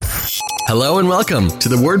Hello and welcome to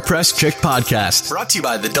the WordPress Chick Podcast, brought to you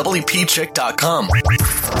by the WPChick.com.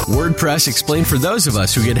 WordPress explained for those of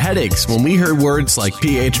us who get headaches when we hear words like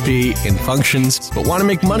PHP and functions, but want to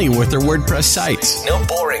make money with their WordPress sites. No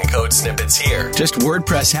boring code snippets here, just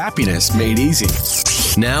WordPress happiness made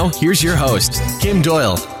easy. Now, here's your host, Kim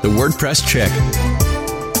Doyle, the WordPress Chick.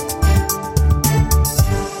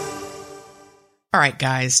 All right,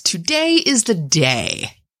 guys, today is the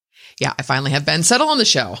day. Yeah, I finally have Ben Settle on the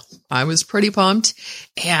show. I was pretty pumped,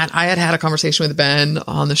 and I had a conversation with Ben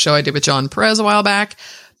on the show I did with John Perez a while back,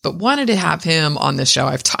 but wanted to have him on this show.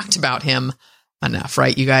 I've talked about him enough,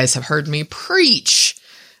 right? You guys have heard me preach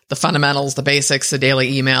the fundamentals, the basics, the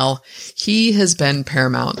daily email. He has been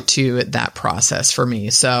paramount to that process for me.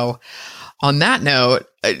 So on that note,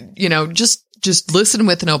 just listen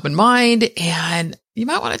with an open mind, and you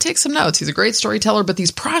might want to take some notes. He's a great storyteller, but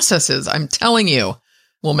these processes, I'm telling you,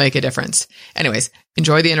 will make a difference. Anyways,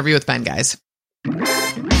 enjoy the interview with Ben, guys.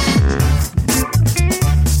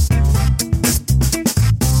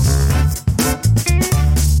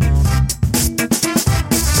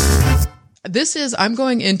 I'm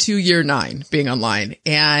going into year 9 being online,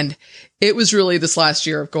 and it was really this last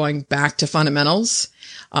year of going back to fundamentals.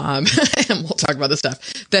 And we'll talk about this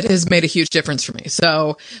stuff that has made a huge difference for me.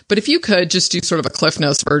 So, but if you could just do sort of a Cliff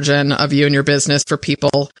Notes version of you and your business for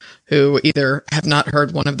people who either have not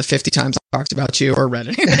heard one of the 50 times I talked about you or read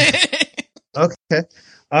anything. Okay.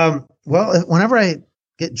 Well, whenever I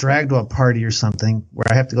get dragged to a party or something where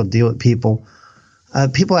I have to go deal with people,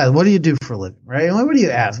 people ask, what do you do for a living? Right? What do you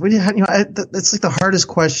ask? It's like the hardest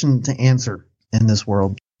question to answer in this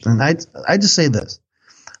world. And I just say this.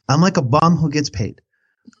 I'm like a bum who gets paid.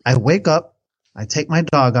 I wake up, I take my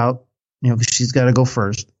dog out, because she's got to go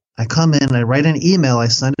first. I come in, I write an email, I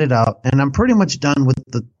send it out, and I'm pretty much done with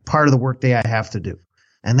the part of the workday I have to do.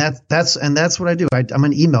 And that's what I do. I'm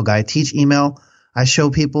an email guy. I teach email. I show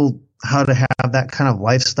people how to have that kind of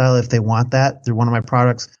lifestyle if they want that through one of my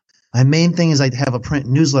products. My main thing is I have a print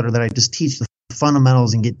newsletter that I just teach the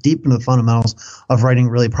fundamentals and get deep into the fundamentals of writing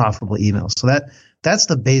really profitable emails. So that's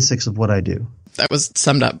the basics of what I do. That was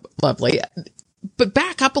summed up lovely. But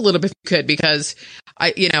back up a little bit if you could, because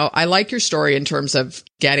I like your story in terms of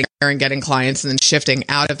getting there and getting clients and then shifting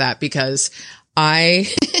out of that, because I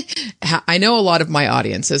know a lot of my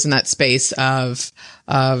audience is in that space of,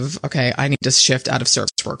 okay, I need to shift out of service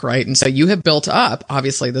work, right? And so you have built up,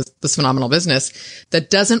 obviously, this phenomenal business that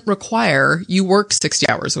doesn't require you work 60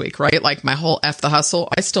 hours a week, right? Like my whole F the hustle,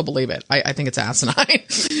 I still believe it. I think it's asinine,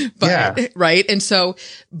 but, yeah. Right? And so,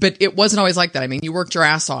 but it wasn't always like that. I mean, you worked your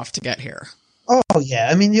ass off to get here. Oh, yeah.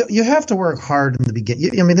 I mean, you have to work hard in the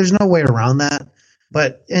beginning. There's no way around that.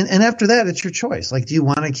 But and after that, it's your choice. Like, do you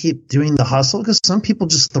want to keep doing the hustle? Because some people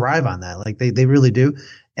just thrive on that. Like, they really do.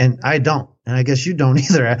 And I don't. And I guess you don't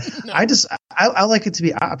either. No. I like it to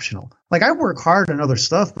be optional. Like, I work hard on other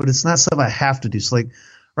stuff, but it's not stuff I have to do. So, like,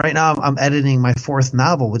 right now I'm editing my 4th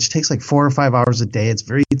novel, which takes like 4 or 5 hours a day. It's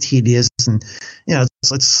very tedious and,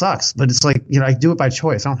 it sucks. But it's like, I do it by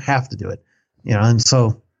choice. I don't have to do it. And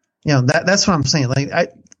so, that's what I'm saying.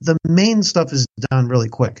 Like, the main stuff is done really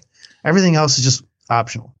quick. Everything else is just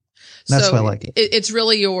optional. That's why I like it. It's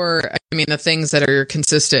really the things that are your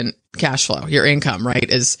consistent cash flow, your income, right?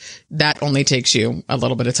 Is that only takes you a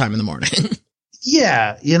little bit of time in the morning.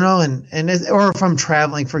 Yeah. Or if I'm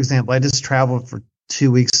traveling, for example, I just traveled for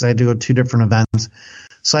 2 weeks. I had to go to 2 different events.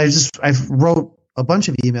 So I wrote a bunch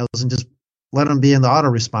of emails and just let them be in the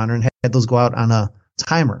autoresponder and had those go out on a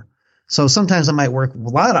timer. So sometimes I might work a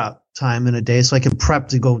lot of time in a day so I can prep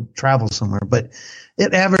to go travel somewhere. But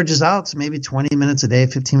it averages out to maybe 20 minutes a day,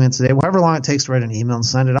 15 minutes a day, however long it takes to write an email and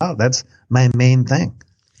send it out. That's my main thing.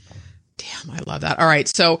 Damn, I love that. All right.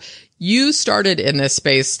 So you started in this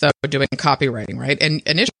space, though, doing copywriting, right? And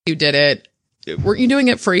initially you did it. Weren't you doing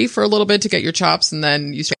it free for a little bit to get your chops, and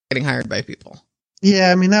then you started getting hired by people?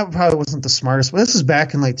 Yeah, that probably wasn't the smartest. But this is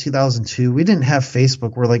back in like 2002. We didn't have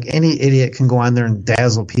Facebook where like any idiot can go on there and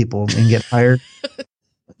dazzle people and get hired.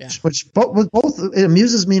 Yeah. Which both it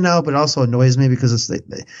amuses me now, but also annoys me because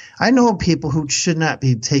I know people who should not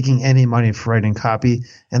be taking any money for writing copy,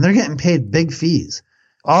 and they're getting paid big fees,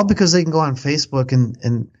 all because they can go on Facebook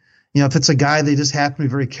and if it's a guy, they just happen to be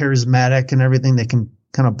very charismatic and everything, they can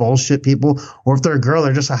kind of bullshit people. Or if they're a girl,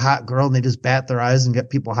 they're just a hot girl and they just bat their eyes and get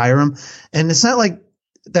people hire them. And it's not like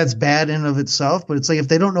that's bad in of itself, but it's like if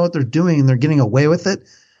they don't know what they're doing and they're getting away with it,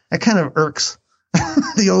 that kind of irks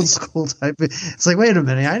the old school type. It's like, wait a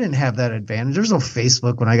minute, I didn't have that advantage. There's no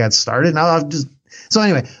Facebook when I got started. Now I'll just so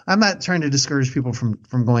anyway, I'm not trying to discourage people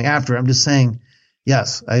from going after it. I'm just saying,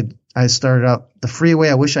 yes, I started out the free way.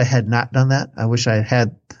 I wish I had not done that. I wish I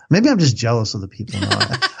had. Maybe I'm just jealous of the people.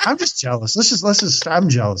 I'm just jealous. I'm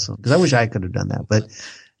jealous because I wish I could have done that. But,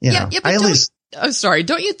 but I at least. Oh, sorry.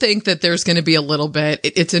 Don't you think that there's going to be a little bit?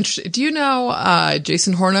 It's interesting. Do you know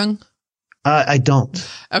Jason Hornung? I don't.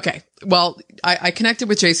 Okay. Well, I connected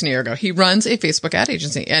with Jason a year ago. He runs a Facebook ad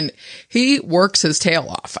agency and he works his tail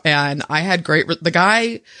off. And I had the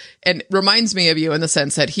guy, and reminds me of you in the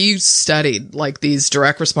sense that he studied like these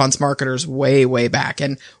direct response marketers way, way back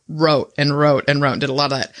and wrote and did a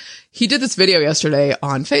lot of that. He did this video yesterday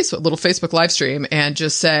on Facebook, little Facebook live stream, and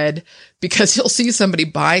just said, because he'll see somebody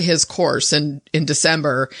buy his course in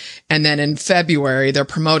December, and then in February, they're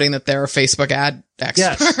promoting that they're a Facebook ad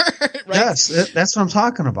expert. Yes. Right? Yes. That's what I'm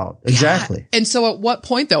talking about. Exactly. Yeah. And so at what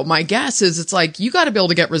point though, my guess is it's like, you got to be able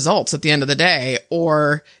to get results at the end of the day,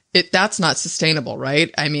 or that's not sustainable,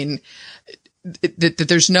 right? I mean,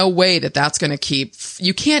 there's no way that's going to keep,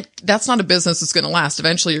 that's not a business that's going to last.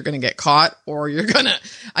 Eventually you're going to get caught, or you're going to,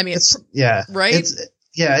 right?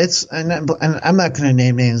 And I'm not going to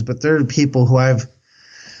name names, but there are people who I've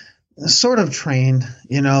sort of trained,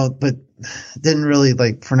 but didn't really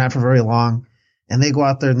for not for very long. And they go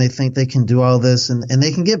out there and they think they can do all this and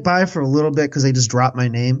they can get by for a little bit because they just drop my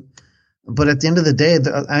name. But at the end of the day,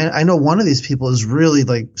 I know one of these people is really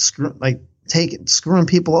screwing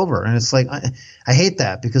people over. And it's like, I hate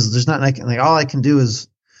that because there's not all I can do is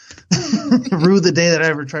rue the day that I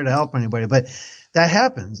ever tried to help anybody. But that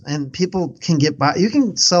happens and people can get by. You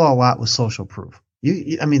can sell a lot with social proof.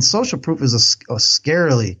 Social proof is a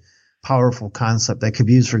scarily powerful concept that could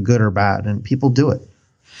be used for good or bad, and people do it.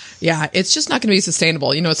 Yeah, it's just not going to be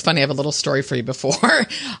sustainable. It's funny. I have a little story for you before,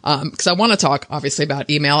 because I want to talk obviously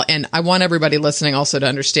about email, and I want everybody listening also to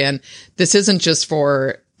understand this isn't just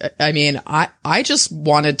for, I just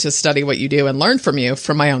wanted to study what you do and learn from you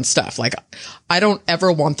from my own stuff. Like, I don't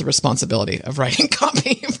ever want the responsibility of writing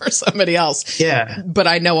copy for somebody else. Yeah. But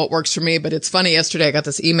I know what works for me. But it's funny. Yesterday, I got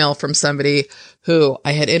this email from somebody who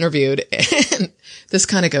I had interviewed, and this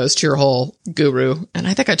kind of goes to your whole guru. And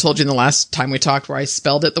I think I told you in the last time we talked where I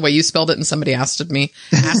spelled it the way you spelled it, and somebody asked me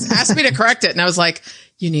to correct it. And I was like,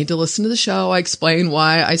 you need to listen to the show. I explain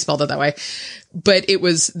why I spelled it that way. But it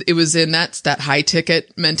was in that high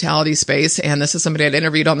ticket mentality space. And this is somebody I'd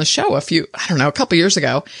interviewed on the show a couple years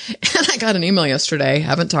ago. And I got an email yesterday,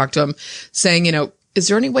 haven't talked to him, saying, is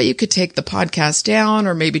there any way you could take the podcast down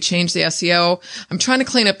or maybe change the SEO? I'm trying to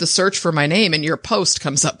clean up the search for my name, and your post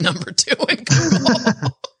comes up number 2 in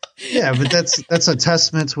Google. Yeah, but that's a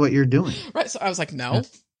testament to what you're doing. Right. So I was like, no.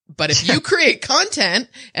 But if you create content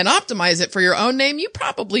and optimize it for your own name, you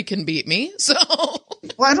probably can beat me. So,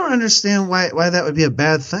 well, I don't understand why that would be a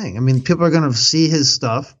bad thing. People are going to see his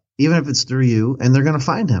stuff, even if it's through you, and they're going to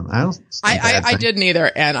find him. I didn't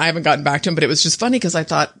either, and I haven't gotten back to him. But it was just funny because I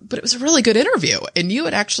thought, but it was a really good interview, and you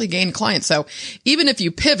had actually gained clients. So even if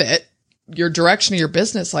you pivot your direction of your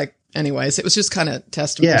business, anyways, it was just kind of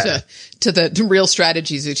testament to the real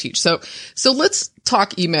strategies you teach. So let's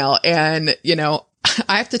talk email, and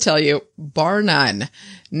I have to tell you, bar none,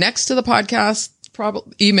 next to the podcast,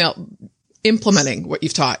 probably email, implementing what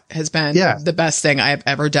you've taught has been the best thing I have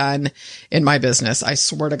ever done in my business. I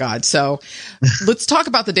swear to God. So let's talk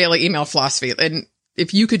about the daily email philosophy. And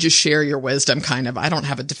if you could just share your wisdom, I don't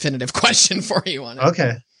have a definitive question for you on it.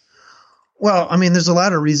 Okay. Well, there's a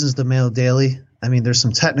lot of reasons to mail daily. There's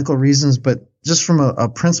some technical reasons, but just from a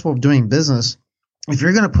principle of doing business, if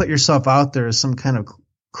you're going to put yourself out there as some kind of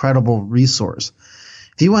credible resource,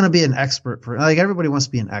 if you want to be an expert everybody wants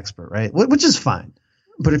to be an expert, right? Which is fine.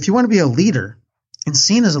 But if you want to be a leader and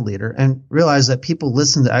seen as a leader and realize that people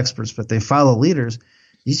listen to experts, but they follow leaders,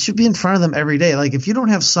 you should be in front of them every day. If you don't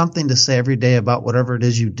have something to say every day about whatever it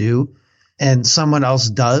is you do and someone else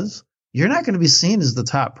does, you're not going to be seen as the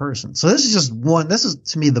top person. So this is just this is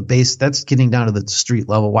to me the base. That's getting down to the street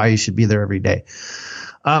level, why you should be there every day.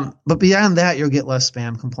 But beyond that, you'll get less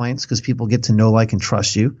spam complaints because people get to know, like, and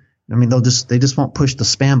trust you. They just won't push the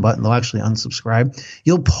spam button. They'll actually unsubscribe.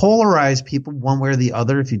 You'll polarize people one way or the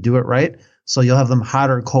other if you do it right. So you'll have them hot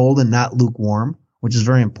or cold and not lukewarm, which is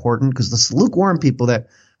very important because the lukewarm people that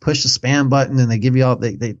push the spam button and they give you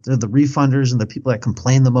they're the refunders and the people that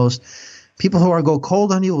complain the most. People who go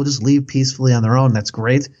cold on you will just leave peacefully on their own. That's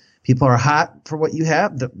great. People are hot for what you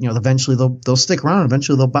have. Eventually they'll stick around.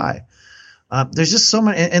 Eventually they'll buy. There's just so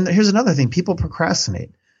many. And here's another thing. People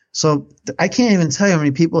procrastinate. So I can't even tell you how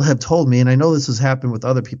many people have told me, and I know this has happened with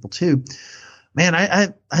other people too. Man,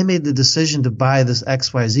 I made the decision to buy this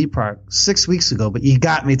XYZ product 6 weeks ago, but you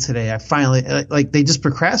got me today. I finally, they just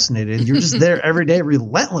procrastinated. You're just there every day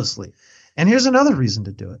relentlessly. And here's another reason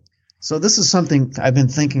to do it. So this is something I've been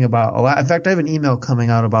thinking about a lot. In fact, I have an email coming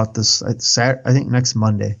out about this, I think next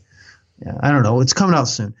Monday. Yeah, I don't know. It's coming out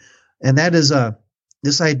soon. And that is,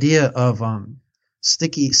 this idea of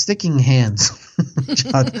sticking hands,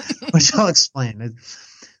 which I'll explain.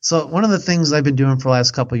 So one of the things I've been doing for the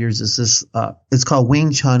last couple of years is this. It's called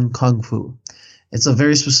Wing Chun Kung Fu. It's a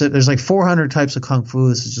very specific. There's like 400 types of Kung Fu.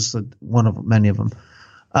 This is just one of many of them.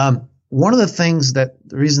 One of the things the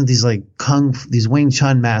reason these these Wing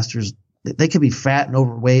Chun masters, they could be fat and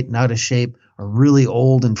overweight and out of shape, or really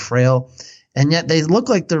old and frail, and yet they look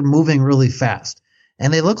like they're moving really fast.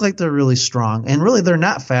 And they look like they're really strong, and really they're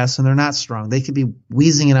not fast and they're not strong. They could be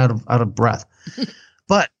wheezing and out of breath,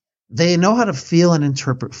 but they know how to feel and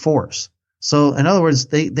interpret force. So in other words,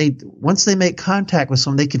 they once they make contact with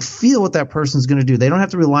someone, they can feel what that person's going to do. They don't have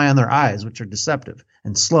to rely on their eyes, which are deceptive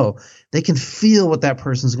and slow. They can feel what that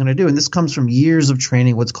person's going to do. And this comes from years of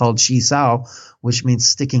training, what's called Chi Sao, which means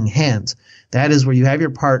sticking hands. That is where you have your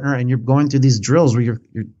partner and you're going through these drills where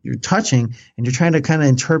you're touching and you're trying to kind of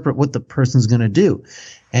interpret what the person's going to do.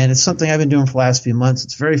 And it's something I've been doing for the last few months.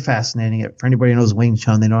 It's very fascinating. For anybody who knows Wing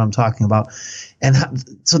Chun, they know what I'm talking about. And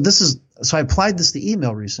so I applied this to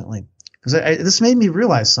email recently because this made me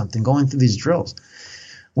realize something going through these drills.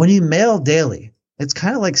 When you mail daily, it's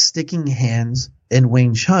kind of like sticking hands in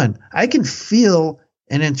Wing Chun. I can feel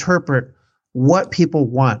and interpret what people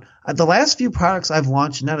want. The last few products I've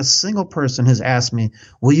launched, not a single person has asked me,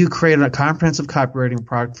 will you create a comprehensive copywriting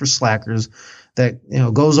product for slackers that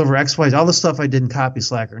goes over X, Y, all the stuff I did in Copy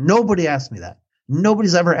Slacker? Nobody asked me that.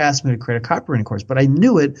 Nobody's ever asked me to create a copywriting course, but I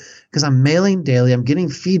knew it because I'm mailing daily. I'm getting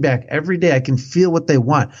feedback every day. I can feel what they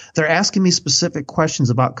want. They're asking me specific questions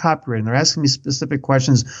about copywriting. They're asking me specific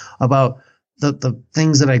questions about the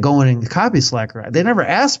things that I go in Copy Slacker. They never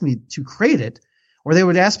asked me to create it, or they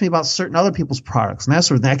would ask me about certain other people's products and that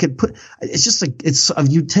sort of thing. I could put, it's just like,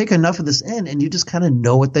 you take enough of this in and you just kind of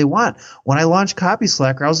know what they want. When I launched Copy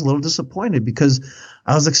Slacker, I was a little disappointed because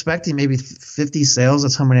I was expecting maybe 50 sales.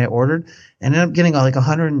 That's how many I ordered, and ended up getting like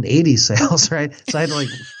 180 sales, right? So I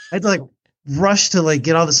had to rush to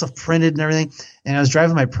get all this stuff printed and everything. And I was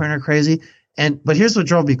driving my printer crazy. But here's what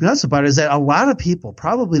drove me nuts about it is that a lot of people,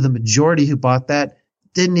 probably the majority who bought that,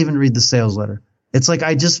 didn't even read the sales letter. It's like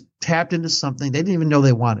I just tapped into something they didn't even know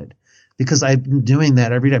they wanted because I've been doing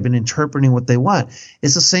that every day. I've been interpreting what they want.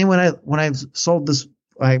 It's the same when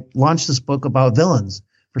I launched this book about villains,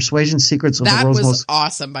 Persuasion Secrets of the World's Most. That was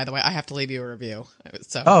awesome, by the way. I have to leave you a review.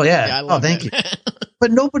 So, oh yeah. I loved thank it. you.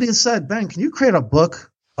 But nobody has said, Ben, can you create a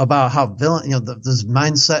book about how this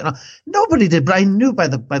mindset? Nobody did, but I knew by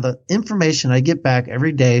the information I get back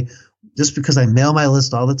every day, just because I mail my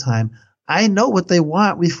list all the time, I know what they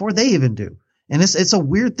want before they even do. And it's a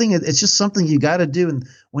weird thing. It's just something you got to do. And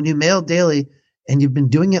when you mail daily and you've been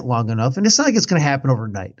doing it long enough, and it's not like it's going to happen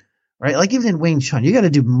overnight, right? Like even in Wing Chun, you got to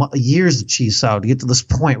do years of Chi Sao to get to this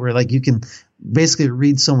point where you can basically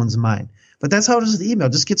read someone's mind. But that's how it is with email.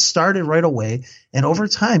 Just get started right away. And over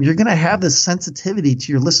time, you're going to have this sensitivity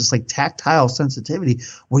to your list. It's like tactile sensitivity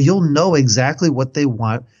where you'll know exactly what they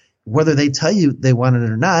want, whether they tell you they want it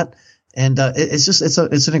or not. And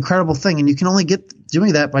it's an incredible thing. And you can only get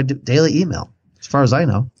doing that by daily email, as far as I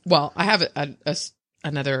know. Well, I have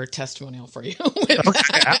another testimonial for you.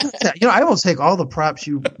 Okay. I will take all the props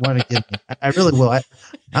you want to give me. I really will.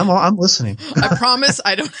 I'm listening. I promise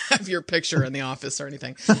I don't have your picture in the office or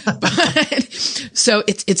anything. But so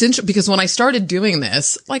it's interesting because when I started doing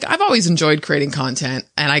this, I've always enjoyed creating content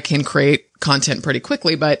and I can create content pretty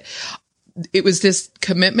quickly, but it was this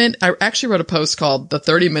commitment. I actually wrote a post called The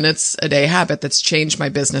 30 Minutes a Day Habit That's Changed My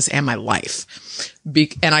Business and My Life.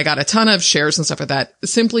 And I got a ton of shares and stuff like that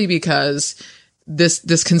simply because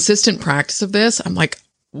this consistent practice of this, I'm like,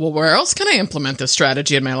 well, where else can I implement this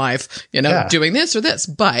strategy in my life? Doing this or this.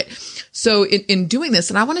 But so in doing this,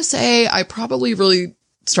 and I want to say I probably really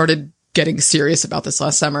started getting serious about this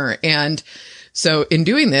last summer. And so in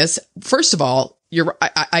doing this, first of all,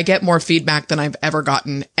 I get more feedback than I've ever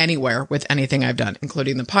gotten anywhere with anything I've done,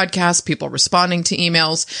 including the podcast, people responding to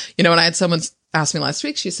emails. And I had someone ask me last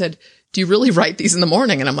week, she said, do you really write these in the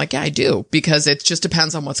morning? And I'm like, yeah, I do, because it just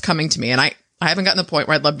depends on what's coming to me. And I haven't gotten to the point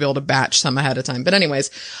where I'd love to be able to batch some ahead of time. But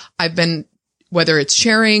anyways, I've been, whether it's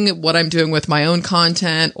sharing what I'm doing with my own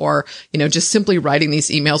content or, just simply writing these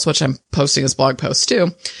emails, which I'm posting as blog posts too.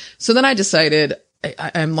 So then I decided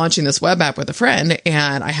I'm launching this web app with a friend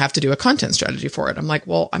and I have to do a content strategy for it. I'm like,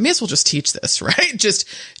 well, I may as well just teach this, right? Just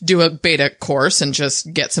do a beta course and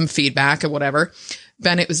just get some feedback or whatever.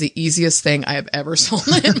 Ben, it was the easiest thing I have ever sold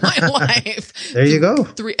in my life. There you go.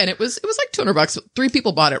 And it was like $200. 3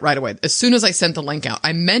 people bought it right away. As soon as I sent the link out,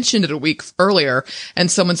 I mentioned it a week earlier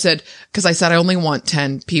and someone said, cause I said, I only want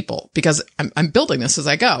 10 people because I'm building this as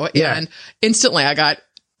I go. Yeah. And instantly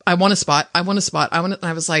I want a spot. And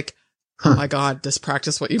I was like, oh my God, this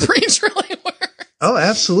practice what you preach really works. Oh,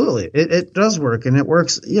 absolutely. It does work, and it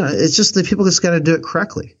works. It's just that people just got to do it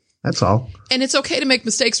correctly. That's all. And it's okay to make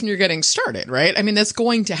mistakes when you're getting started, right? I mean, that's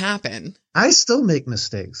going to happen. I still make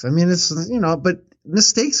mistakes. I mean, it's, but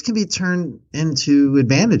mistakes can be turned into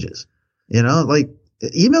advantages. Like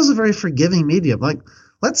email is a very forgiving medium. Like,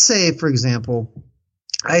 let's say, for example,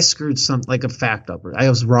 I screwed like a fact up, or I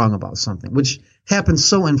was wrong about something, which happens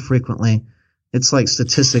so infrequently. It's like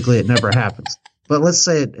statistically it never happens. But let's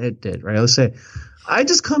say it did, right? Let's say I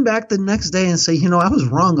just come back the next day and say, I was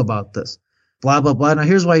wrong about this. Blah, blah, blah. Now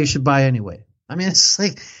here's why you should buy anyway. I mean, it's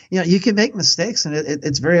like, you can make mistakes, and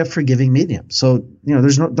it's very a forgiving medium. So,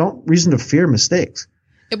 there's don't reason to fear mistakes.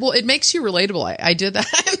 It makes you relatable. I did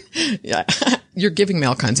that. Yeah. You're giving me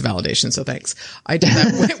all kinds of validation, so thanks. I did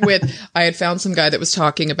that I had found some guy that was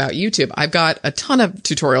talking about YouTube. I've got a ton of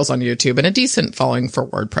tutorials on YouTube and a decent following for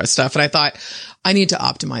WordPress stuff. And I thought, I need to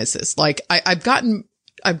optimize this. Like I've gone,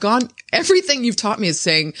 everything you've taught me is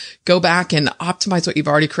saying, go back and optimize what you've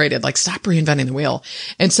already created. Like, stop reinventing the wheel.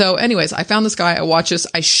 And so anyways, I found this guy. I watched this.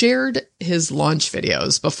 I shared his launch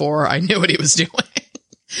videos before I knew what he was doing.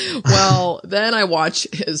 Well, then I watch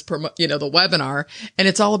his, the webinar, and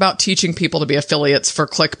it's all about teaching people to be affiliates for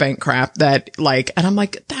ClickBank crap and I'm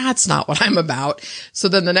like, that's not what I'm about. So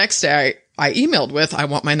then the next day I emailed with, I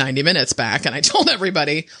want my 90 minutes back. And I told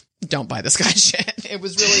everybody, don't buy this guy's shit. It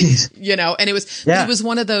was really, and it was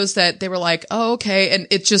one of those that they were like, oh, okay. And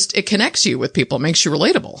it connects you with people. It makes you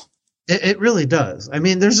relatable. It really does. I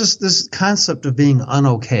mean, there's just this concept of being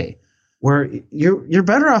unokay, where you're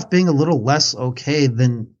better off being a little less okay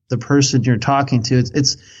than the person you're talking to.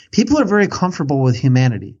 It's people are very comfortable with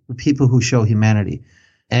humanity, with people who show humanity.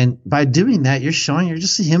 And by doing that, you're showing you're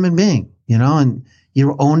just a human being, and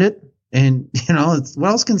you own it. And, what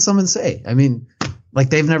else can someone say? I mean,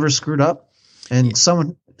 like they've never screwed up, and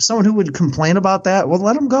someone who would complain about that, well,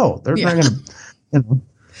 let them go. They're not going to,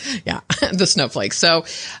 Yeah. The snowflakes. So,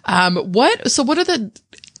 what are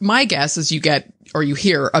my guess is you get, or you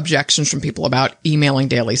hear objections from people about emailing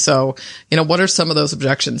daily. So, what are some of those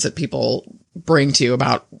objections that people bring to you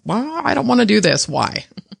about, well, I don't want to do this. Why?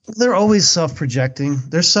 They're always self-projecting.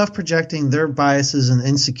 They're self-projecting their biases and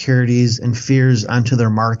insecurities and fears onto their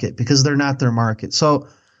market because they're not their market. So,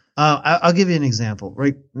 I'll give you an example,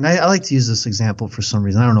 right? And I like to use this example for some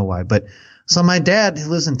reason. I don't know why, but so my dad, who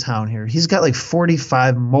lives in town here, he's got like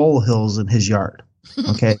 45 molehills in his yard.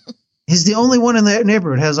 Okay. He's the only one in the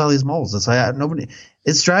neighborhood who has all these moles.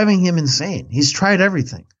 It's driving him insane. He's tried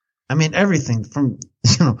everything. I mean, everything from,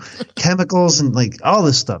 chemicals and like all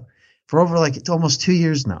this stuff for over like almost 2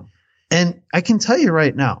 years now. And I can tell you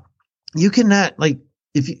right now, you cannot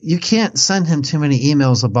if you can't send him too many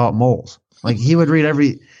emails about moles. Like he would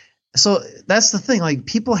read so that's the thing. Like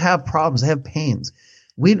people have problems, they have pains.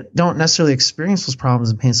 We don't necessarily experience those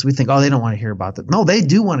problems and pains. So we think, oh, they don't want to hear about that. No, they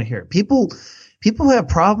do want to hear it. People have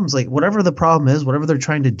problems, like whatever the problem is, whatever they're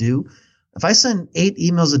trying to do. If I send 8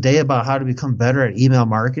 emails a day about how to become better at email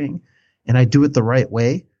marketing and I do it the right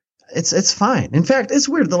way, it's fine. In fact, it's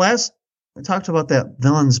weird. I talked about that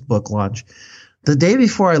Villains book launch. The day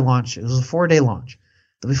before I launched it was a 4-day launch.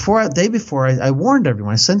 The day before, I warned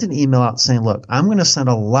everyone. I sent an email out saying, look, I'm going to send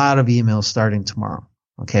a lot of emails starting tomorrow.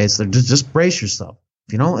 Okay. So just brace yourself.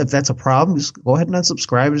 If that's a problem, just go ahead and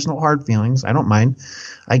unsubscribe. There's no hard feelings. I don't mind.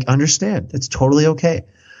 I understand. It's totally okay.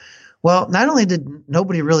 Well, not only did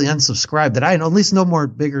nobody really unsubscribe that I know, at least no more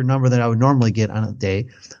bigger number than I would normally get on a day,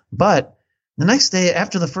 but the next day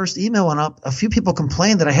after the first email went up, a few people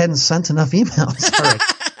complained that I hadn't sent enough emails.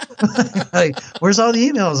 Like, where's all the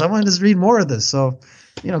emails? I wanted to read more of this. So,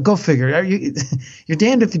 go figure. You're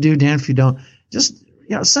damned if you do, damned if you don't. Just,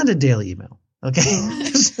 send a daily email. Okay.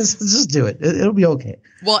 just do it. It'll be okay.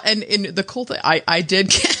 Well, and the cool thing, I did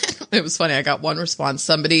get, it was funny. I got one response.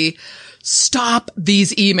 Somebody, stop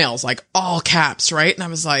these emails, like all caps, right? And I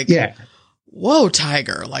was like, yeah. Whoa,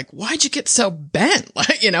 Tiger, like, why'd you get so bent?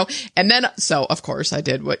 Like, and then, so of course I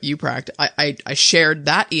did what you practiced. I shared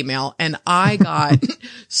that email and I got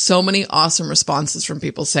so many awesome responses from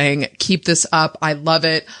people saying, keep this up. I love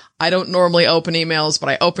it. I don't normally open emails, but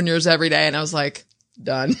I open yours every day. And I was like,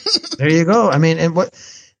 done. There you go. I mean,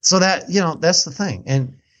 so that, that's the thing.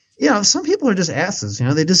 And, some people are just asses,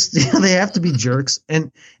 they just, they have to be jerks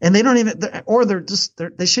and they don't even, or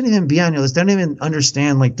they shouldn't even be on your list. They don't even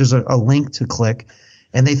understand, like there's a link to click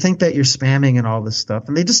and they think that you're spamming and all this stuff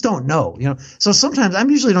and they just don't know, So sometimes I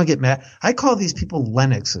usually don't get mad. I call these people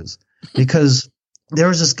Lennoxes because there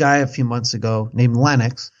was this guy a few months ago named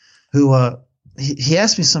Lennox who, he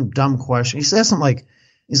asked me some dumb question. He said something like,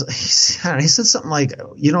 he said something like,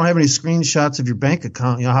 you don't have any screenshots of your bank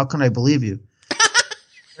account. How can I believe you?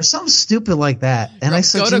 or something stupid like that. And I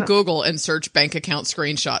said, go to Google and search bank account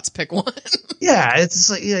screenshots. Pick one. Yeah, it's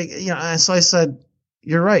like, so I said,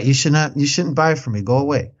 you're right. You shouldn't buy from me. Go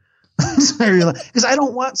away. Because I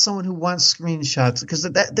don't want someone who wants screenshots, because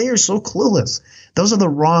they are so clueless. Those are the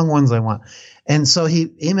wrong ones I want. And so he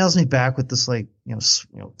emails me back with this, like,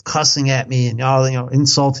 cussing at me and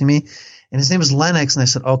insulting me. And his name is Lennox. And I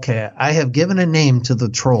said, okay, I have given a name to the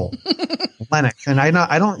troll, Lennox. And I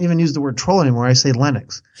don't even use the word troll anymore. I say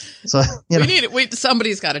Lennox. So,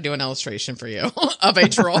 somebody's got to do an illustration for you of a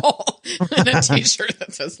troll and a t-shirt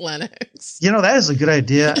that says Lennox. That is a good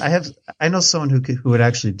idea. I know someone who would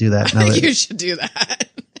actually do that. You should do that.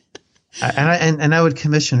 And I would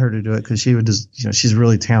commission her to do it, because she would just, she's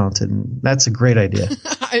really talented, and that's a great idea.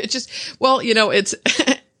 It's,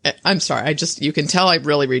 I'm sorry. You can tell I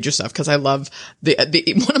really read your stuff, because I love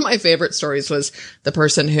one of my favorite stories was the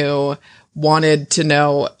person who wanted to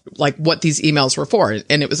know, like, what these emails were for.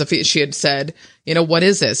 And it was she had said, what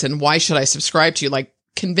is this? And why should I subscribe to you? Like,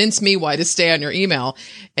 convince me why to stay on your email.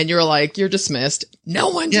 And you're like, you're dismissed. No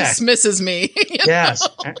one dismisses me. Yes.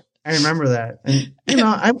 I remember that.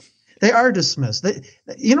 And, they are dismissed.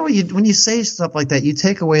 When you say stuff like that, you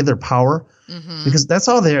take away their power, because that's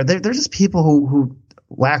all they are. They're just people who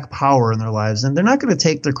lack power in their lives, and they're not going to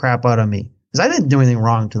take their crap out on me, because I didn't do anything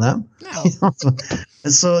wrong to them. No.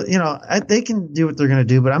 So they can do what they're going to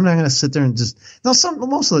do, but I'm not going to sit there and just.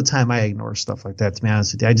 Most of the time I ignore stuff like that. To be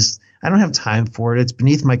honest with you, I don't have time for it. It's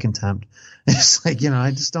beneath my contempt. It's like, I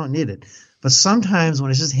just don't need it. But sometimes when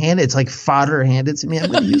it's just handed, it's like fodder handed to me,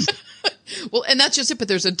 I'm going to use it. Well, and that's just it. But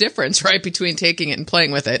there's a difference, right, between taking it and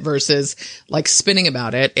playing with it versus like spinning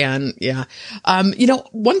about it. And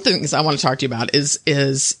one thing I want to talk to you about is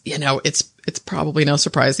it's probably no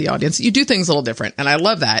surprise to the audience. You do things a little different, and I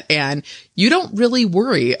love that. And you don't really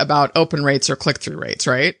worry about open rates or click through rates,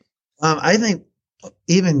 right? I think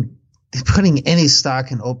even putting any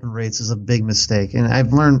stock in open rates is a big mistake. And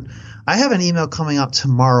I've learned. I have an email coming out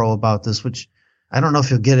tomorrow about this, which I don't know if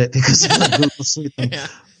you'll get it because of the Google Suite thing. Yeah.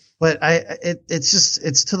 But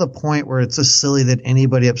it's to the point where it's just silly that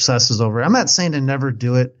anybody obsesses over it. I'm not saying to never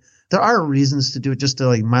do it. There are reasons to do it, just to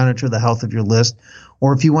like monitor the health of your list,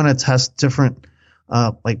 or if you want to test different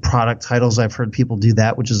like product titles. I've heard people do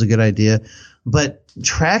that, which is a good idea. But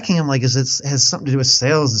tracking them like has something to do with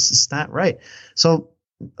sales. It's just not right. So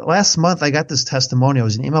last month I got this testimonial. He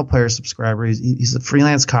was an email player subscriber. He's a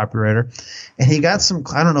freelance copywriter, and he got some.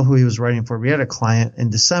 I don't know who he was writing for. We had a client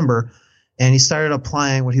in December. And he started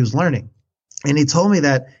applying what he was learning. And he told me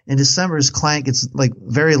that in December, his client gets like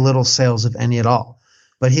very little sales, if any at all.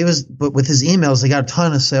 But with his emails, they got a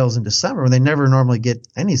ton of sales in December when they never normally get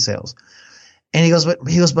any sales. And he goes,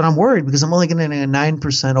 but I'm worried because I'm only getting a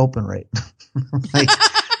 9% open rate.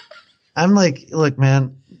 I'm like, look,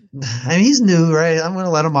 man, I mean, he's new, right? I'm going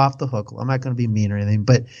to let him off the hook. I'm not going to be mean or anything,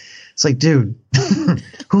 but it's like, dude,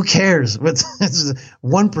 who cares? It's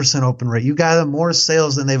 1% open rate. You got more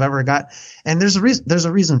sales than they've ever got. And there's a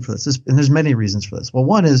reason for this. And there's many reasons for this. Well,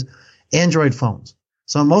 one is Android phones.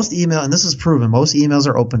 So most email, and this is proven, most emails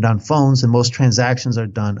are opened on phones and most transactions are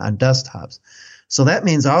done on desktops. So that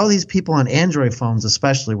means all these people on Android phones,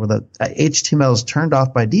 especially where the HTML is turned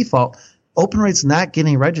off by default, open rate's not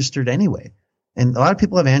getting registered anyway. And a lot of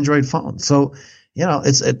people have Android phones. So,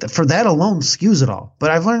 for that alone skews it all.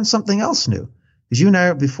 But I've learned something else new. Because you and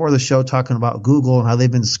I, before the show, talking about Google and how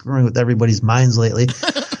they've been screwing with everybody's minds lately.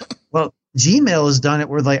 Well, Gmail has done it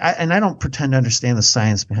where I don't pretend to understand the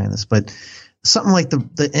science behind this, but something like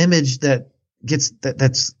the image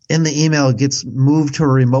that's in the email gets moved to a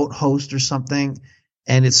remote host or something,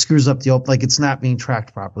 and it screws up like it's not being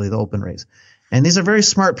tracked properly, the open rates. And these are very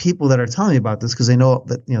smart people that are telling me about this because they know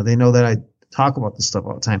that I talk about this stuff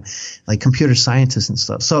all the time, like computer scientists and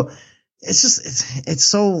stuff. So it's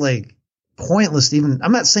so like pointless to even,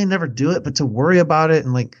 I'm not saying never do it, but to worry about it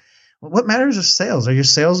and like, what matters are sales. Are your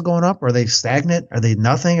sales going up? Are they stagnant? Are they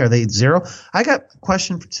nothing? Are they zero? I got a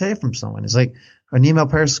question today from someone. It's like an email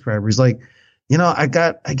pair subscriber. He's like, I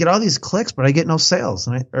get all these clicks, but I get no sales.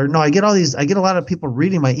 I get a lot of people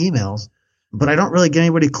reading my emails, but I don't really get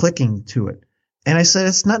anybody clicking to it. And I said,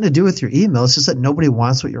 it's nothing to do with your email. It's just that nobody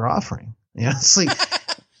wants what you're offering. It's like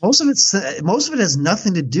most of it has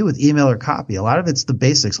nothing to do with email or copy. A lot of it's the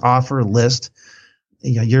basics: offer, list,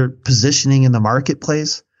 your positioning in the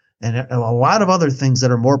marketplace, and a lot of other things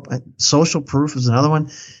that are more. Social proof is another one.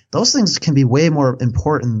 Those things can be way more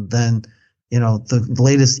important than the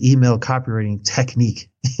latest email copywriting technique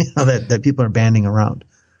that people are banding around.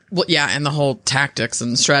 Well, yeah, and the whole tactics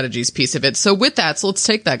and strategies piece of it. So with that, so let's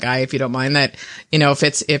take that guy, if you don't mind, that, if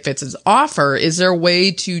it's his offer, is there a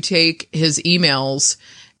way to take his emails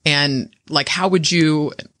and like, how would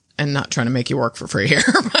you, and not trying to make you work for free here.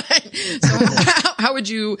 But, so how would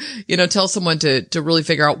you, tell someone to really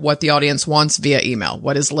figure out what the audience wants via email?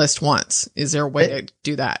 What his list wants? Is there a way to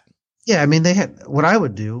do that? Yeah. I mean, what I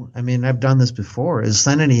would do, I mean, I've done this before, is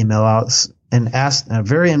send an email out and ask a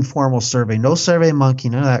very informal survey, no Survey Monkey,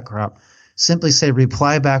 none of that crap. Simply say,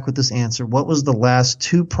 reply back with this answer. What was the last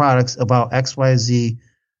 2 products about XYZ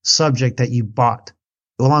subject that you bought?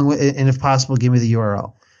 Along with, and if possible, give me the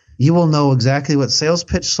URL. You will know exactly what sales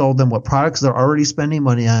pitch sold them, what products they're already spending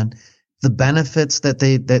money on, the benefits that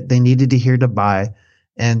they needed to hear to buy,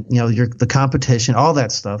 and the competition, all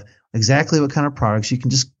that stuff. Exactly what kind of products. You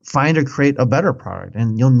can just find or create a better product,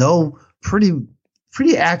 and you'll know pretty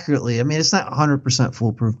accurately. I mean, it's not 100%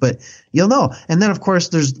 foolproof, but you'll know. And then, of course,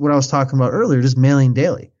 there's what I was talking about earlier, just mailing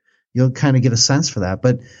daily. You'll kind of get a sense for that.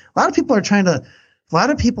 But a lot of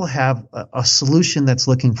people have a solution that's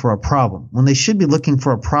looking for a problem when they should be looking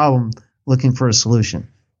for a problem, looking for a solution.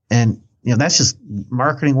 And, that's just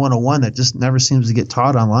marketing 101 that just never seems to get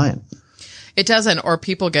taught online. It doesn't, or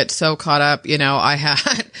people get so caught up. I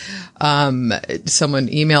had someone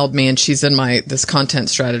emailed me, and she's in this content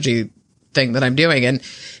strategy thing that I'm doing.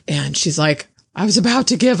 And she's like, I was about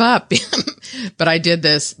to give up, but I did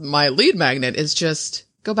this. My lead magnet is just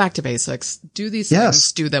go back to basics, do these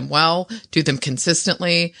things, do them well, do them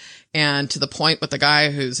consistently. And to the point with the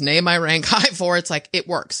guy whose name I rank high for, it's like, it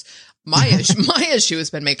works. My issue has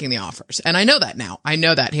been making the offers. And I know that now. I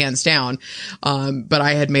know that hands down. But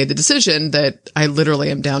I had made the decision that I literally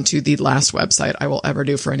am down to the last website I will ever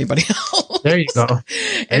do for anybody else. There you go.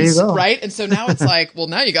 There you go. Right. And so now it's like, well,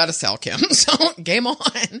 now you got to sell, Kim. So game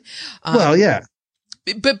on. Well, yeah.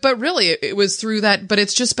 But really it was through that, but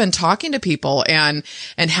it's just been talking to people and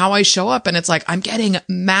how I show up. And it's like, I'm getting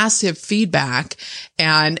massive feedback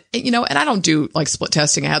and I don't do like split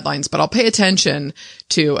testing headlines, but I'll pay attention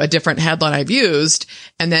to a different headline I've used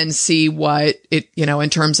and then see what it, in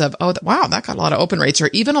terms of, oh, wow, that got a lot of open rates, or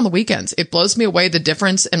even on the weekends. It blows me away the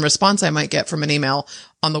difference in response I might get from an email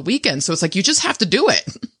on the weekend. So it's like, you just have to do it.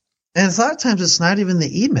 And a lot of times it's not even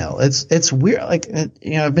the email. It's weird. Like,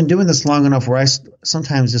 I've been doing this long enough where I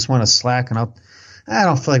sometimes just want to slack and I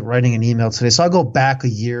don't feel like writing an email today. So I'll go back a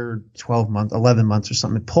year, 12 months, 11 months or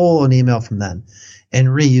something, pull an email from then and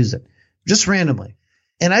reuse it just randomly.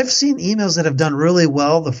 And I've seen emails that have done really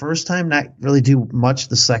well the first time, not really do much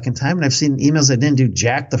the second time. And I've seen emails that didn't do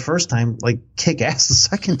jack the first time, like kick ass the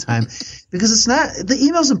second time, because it's not, the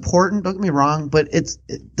email's important. Don't get me wrong, but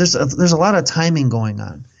there's a lot of timing going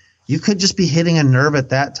on. You could just be hitting a nerve at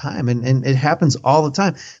that time, and it happens all the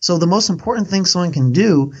time. So the most important thing someone can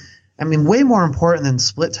do, I mean, way more important than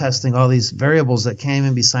split testing all these variables that can't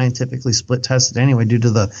even be scientifically split tested anyway due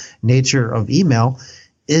to the nature of email,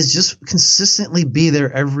 is just consistently be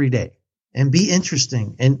there every day and be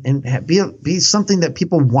interesting and be something that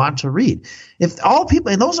people want to read. If all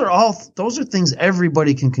people, and those are things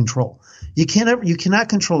everybody can control. You cannot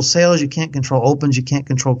control sales. You can't control opens. You can't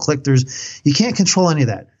control click-throughs. You can't control any of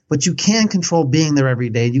that. But you can control being there every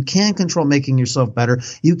day. You can control making yourself better.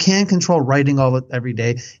 You can control writing every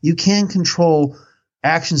day. You can control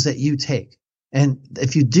actions that you take. And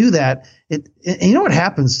if you do that, and you know what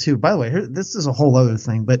happens too, by the way, this is a whole other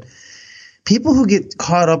thing, but people who get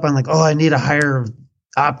caught up on like, oh, I need a higher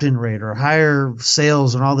opt-in rate or higher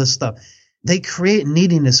sales and all this stuff, they create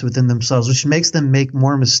neediness within themselves, which makes them make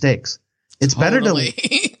more mistakes. It's better to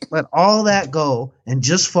let all that go and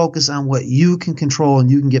just focus on what you can control and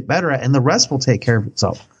you can get better at, and the rest will take care of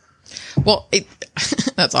itself. Well,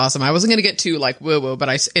 that's awesome. I wasn't going to get too like woo woo, but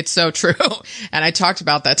it's so true. And I talked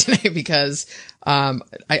about that today because,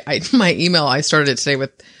 my email, I started it today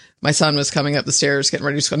with my son was coming up the stairs, getting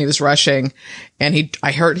ready to school, and he was rushing, and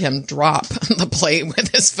I heard him drop the plate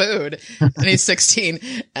with his food, and he's 16.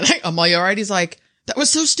 And I'm like, all right. He's like, that was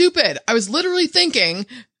so stupid. I was literally thinking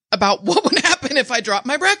about what would happen if I dropped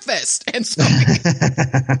my breakfast. And so,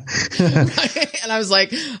 and I was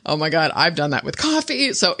like, oh my God, I've done that with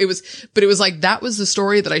coffee. So it was like, that was the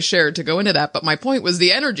story that I shared to go into that. But my point was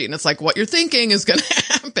the energy, and it's like, what you're thinking is going to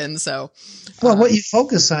happen. So, well, what you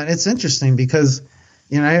focus on, it's interesting because,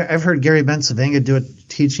 I've heard Gary Bencivenga do a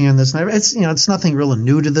teaching on this, and it's nothing really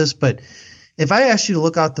new to this, but if I asked you to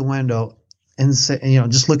look out the window and say,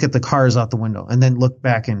 just look at the cars out the window and then look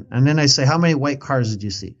back and then I say, how many white cars did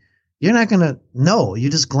you see? You're not going to know. You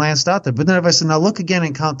just glanced out there. But then if I said, now look again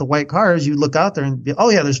and count the white cars, you look out there and be, oh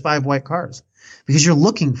yeah, there's 5 white cars, because you're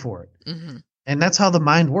looking for it. Mm-hmm. And that's how the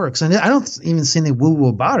mind works. And I don't even see any woo woo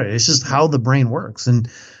about it. It's just how the brain works. And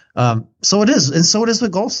So it is. And so it is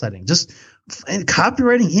with goal setting. Just and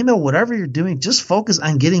copywriting, email, whatever you're doing, just focus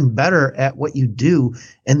on getting better at what you do.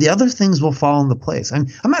 And the other things will fall into place. I'm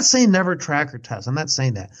not saying never track or test. I'm not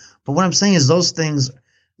saying that. But what I'm saying is those things,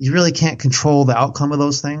 you really can't control the outcome of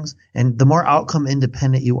those things. And the more outcome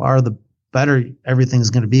independent you are, the better everything's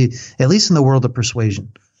going to be, at least in the world of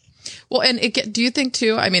persuasion. Well, and do you think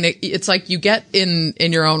too, I mean, it's like you get in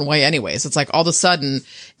your own way anyways. It's like all of a sudden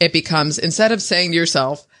it becomes, instead of saying to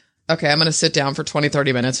yourself, okay, I'm going to sit down for 20,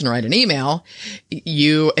 30 minutes and write an email,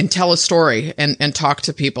 and tell a story and talk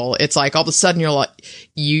to people. It's like all of a sudden you're like,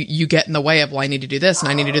 you get in the way of, well, I need to do this and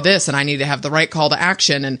I need to do this and I need to have the right call to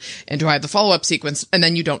action and do I have the follow-up sequence? And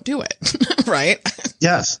then you don't do it. Right?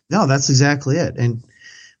 Yes. No, that's exactly it. And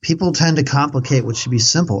people tend to complicate what should be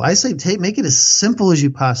simple. I say make it as simple as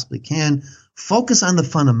you possibly can. Focus on the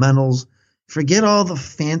fundamentals. Forget all the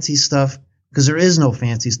fancy stuff, because there is no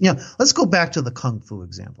fancy. Let's go back to the Kung Fu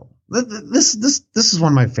example. This is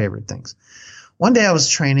one of my favorite things. One day I was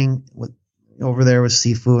training over there with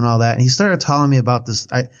Sifu and all that, and he started telling me about this.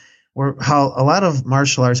 How a lot of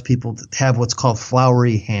martial arts people have what's called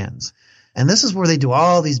flowery hands. And this is where they do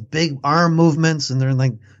all these big arm movements, and they're in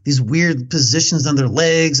like these weird positions on their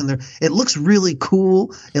legs, and it looks really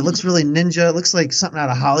cool. It looks really ninja. It looks like something out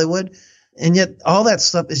of Hollywood. And yet all that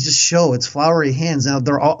stuff is just show. It's flowery hands. Now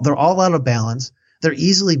they're all out of balance. They're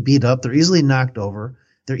easily beat up. They're easily knocked over.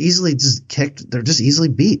 They're easily just kicked. They're just easily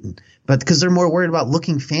beaten. But because they're more worried about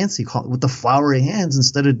looking fancy with the flowery hands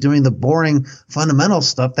instead of doing the boring fundamental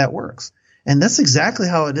stuff that works. And that's exactly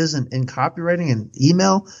how it is in copywriting and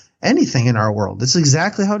email. Anything in our world. It's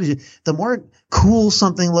exactly how it is. The more cool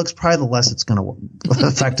something looks, probably the less it's going to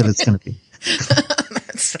effective it's going to be.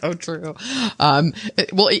 That's so true.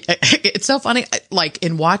 It's so funny. Like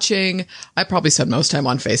in watching, I probably spend most time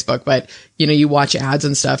on Facebook, but you watch ads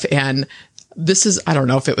and stuff, and this is, I don't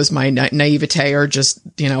know if it was my naivete or just,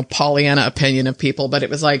 Pollyanna opinion of people, but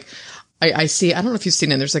it was like, I see, I don't know if you've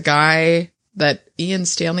seen it. There's a guy that Ian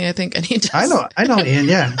Stanley, I think, and he does. I know Ian.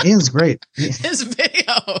 Yeah. Ian's great. His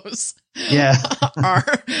videos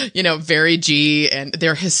are, very G, and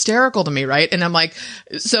they're hysterical to me. Right. And I'm like,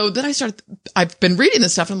 so then I've been reading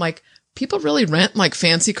this stuff, and I'm like, people really rent like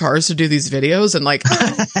fancy cars to do these videos. And like,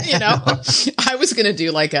 I was going to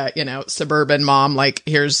do like a, suburban mom, like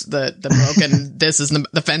here's the broken, this is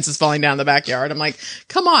the fence is falling down in the backyard. I'm like,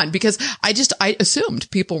 come on, because I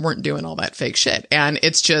assumed people weren't doing all that fake shit. And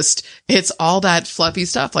it's all that fluffy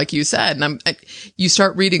stuff, like you said. And you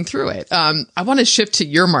start reading through it. I want to shift to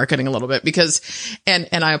your marketing a little bit because, and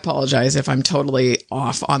I apologize if I'm totally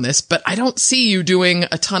off on this, but I don't see you doing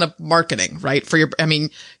a ton of marketing, right? You're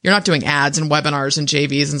not doing ads and webinars and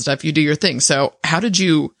JVs and stuff. You do your thing. So how did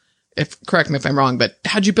you, correct me if I'm wrong, but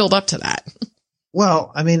how'd you build up to that?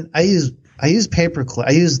 Well, I use pay-per-click.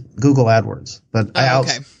 I use Google AdWords, but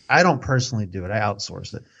I don't personally do it. I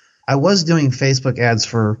outsource it. I was doing Facebook ads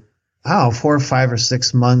for, 4 or 5 or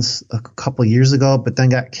 6 months a couple years ago, but then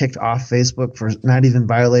got kicked off Facebook for not even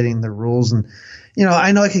violating the rules. And,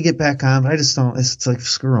 I know I could get back on, but I just don't, it's like,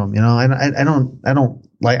 screw them. I don't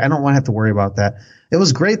want to have to worry about that. It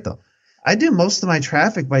was great though. I do most of my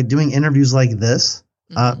traffic by doing interviews like this,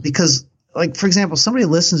 because, like, for example, somebody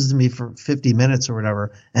listens to me for 50 minutes or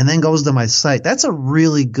whatever, and then goes to my site. That's a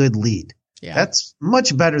really good lead. Yeah. That's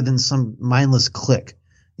much better than some mindless click,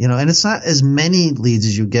 and it's not as many leads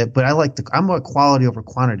as you get, but I'm more quality over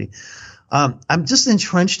quantity. I'm just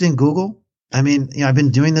entrenched in Google. I've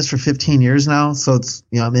been doing this for 15 years now. So it's,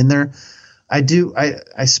 I'm in there.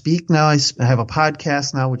 I speak now. I have a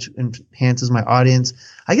podcast now, which enhances my audience.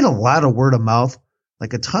 I get a lot of word of mouth,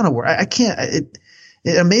 like a ton of word.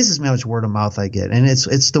 It amazes me how much word of mouth I get. And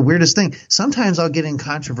it's the weirdest thing. Sometimes I'll get in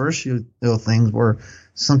controversial things where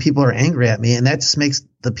some people are angry at me, and that just makes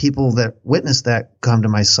the people that witness that come to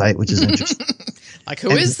my site, which is interesting. Like,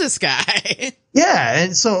 who is this guy? Yeah.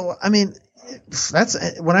 And so,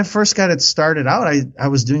 that's when I first got it started out. I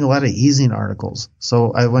was doing a lot of easing articles.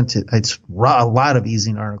 So I wrote a lot of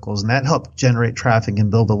easing articles, and that helped generate traffic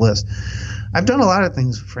and build a list. I've done a lot of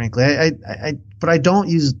things, frankly. But I don't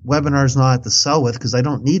use webinars now to sell with because I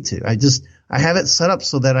don't need to. I have it set up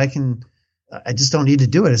so that I just don't need to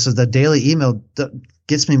do it. It says the daily email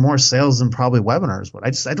gets me more sales than probably webinars would.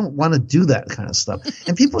 I don't want to do that kind of stuff.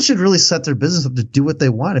 And people should really set their business up to do what they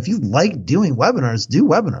want. If you like doing webinars, do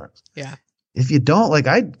webinars. Yeah. If you don't,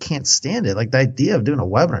 I can't stand it. Like the idea of doing a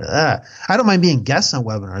webinar, I don't mind being guests on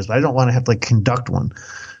webinars, but I don't want to have to conduct one.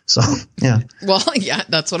 So, yeah. Well, yeah,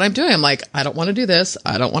 that's what I'm doing. I'm like, I don't want to do this.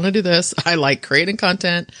 I don't want to do this. I like creating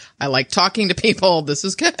content. I like talking to people. This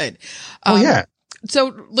is good. Yeah.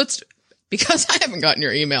 So because I haven't gotten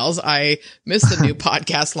your emails, I missed the new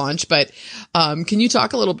podcast launch, but can you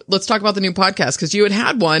talk let's talk about the new podcast, because you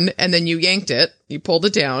had one and then you yanked it, you pulled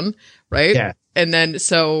it down, right? Yeah. And then,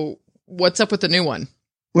 so what's up with the new one?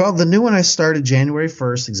 Well, the new one I started January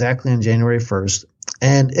 1st, exactly on January 1st.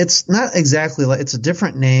 And it's not exactly like, it's a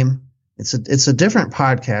different name. It's a different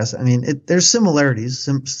podcast. I mean, there's similarities,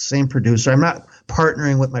 same producer. I'm not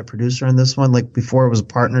partnering with my producer on this one. Like before, it was a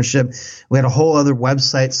partnership. We had a whole other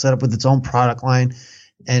website set up with its own product line,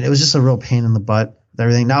 and it was just a real pain in the butt with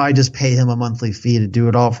everything. Now I just pay him a monthly fee to do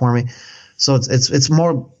it all for me. So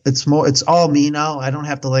it's all me now. I don't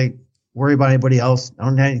have to like worry about anybody else. I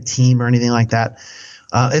don't have any team or anything like that.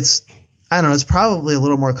 I don't know. It's probably a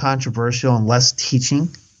little more controversial and less teaching.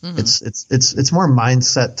 Mm-hmm. It's more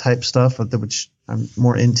mindset type stuff, which I'm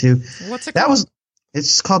more into. What's it called?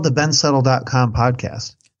 It's called the bensettle.com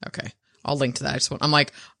podcast. Okay. I'll link to that.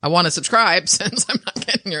 I want to subscribe since I'm not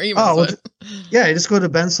getting your emails. Oh, yeah. You just go to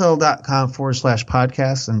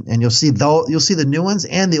bensettle.com/podcast and you'll see the new ones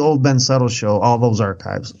and the old Ben Settle show, all those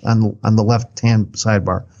archives on the left-hand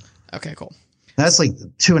sidebar. Okay, cool. That's like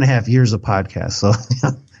 2.5 years of podcast. So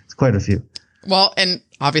it's quite a few. Well, and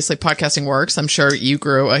obviously podcasting works. I'm sure you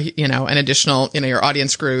grew an additional, your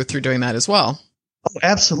audience grew through doing that as well. Oh,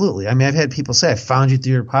 absolutely. I mean, I've had people say, I found you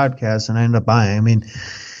through your podcast and I ended up buying. I mean,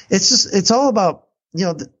 it's all about,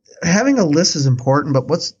 having a list is important, but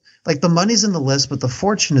what's like the money's in the list, but the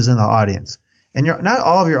fortune is in the audience. And not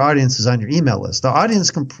all of your audience is on your email list. The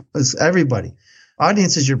audience is everybody.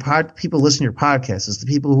 Audience is people listen to your podcast. It's the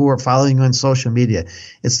people who are following you on social media.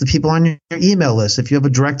 It's the people on your email list. If you have a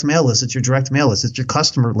direct mail list, it's your direct mail list. It's your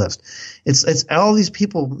customer list. It's all these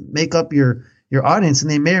people make up your audience,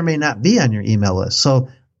 and they may or may not be on your email list. So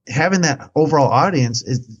having that overall audience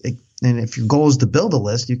and if your goal is to build a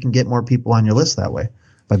list, you can get more people on your list that way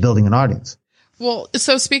by building an audience. Well,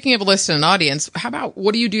 so speaking of a list and an audience, how about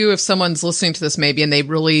what do you do if someone's listening to this maybe and they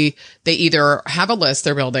either have a list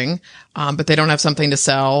they're building, but they don't have something to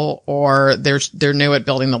sell, or they're new at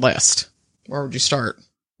building the list? Where would you start?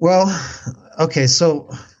 Well, okay. So,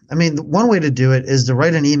 I mean, one way to do it is to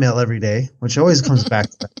write an email every day, which always comes back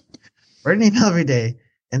to that. Write an email every day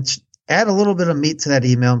and add a little bit of meat to that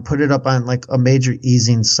email and put it up on like a major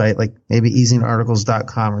e-zine site, like maybe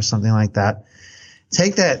ezinearticles.com or something like that.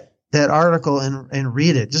 Take that article and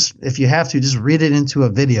read it. Just if you have to, just read it into a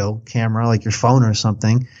video camera, like your phone or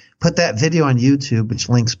something. Put that video on YouTube, which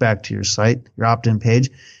links back to your site, your opt-in page.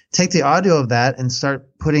 Take the audio of that and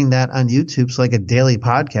start putting that on YouTube. So like a daily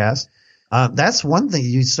podcast. That's one thing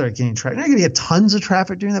you start getting traffic. You're not going to get tons of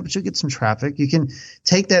traffic doing that, but you'll get some traffic. You can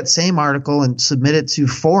take that same article and submit it to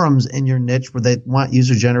forums in your niche where they want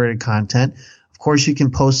user-generated content. Of course, you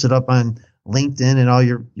can post it up on LinkedIn and all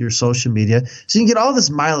your social media. So you can get all this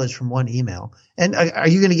mileage from one email. And are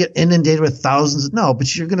you going to get inundated with thousands? No,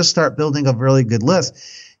 but you're going to start building a really good list.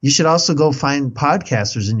 You should also go find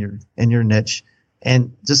podcasters in your niche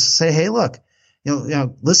and just say, hey, look,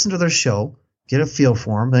 listen to their show. Get a feel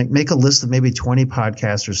for them, make a list of maybe 20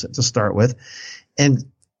 podcasters to start with, and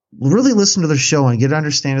really listen to their show and get an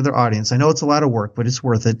understanding of their audience. I know it's a lot of work, but it's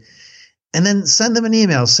worth it. And then send them an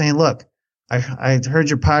email saying, look, I heard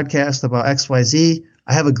your podcast about XYZ.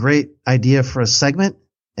 I have a great idea for a segment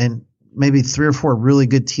and maybe 3 or 4 really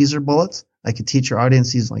good teaser bullets. I could teach your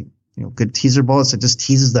audience these good teaser bullets that just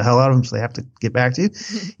teases the hell out of them so they have to get back to you.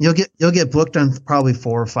 You'll get booked on probably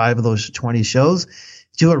 4 or 5 of those 20 shows.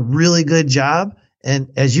 Do a really good job.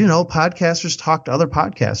 And as you know, podcasters talk to other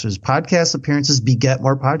podcasters. Podcast appearances beget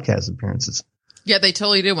more podcast appearances. Yeah, they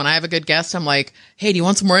totally do. When I have a good guest, I'm like, hey, do you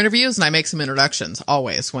want some more interviews? And I make some introductions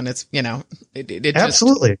always when it's, it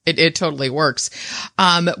absolutely. It totally works.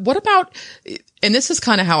 What about, and this is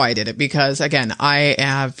kind of how I did it, because again, I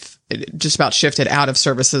have just about shifted out of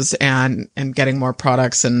services and getting more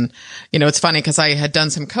products. And, it's funny because I had done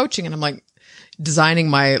some coaching and I'm like, designing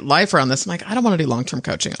my life around this. I'm like, I don't want to do long-term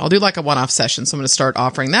coaching. I'll do like a one-off session. So I'm going to start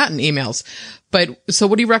offering that in emails. But so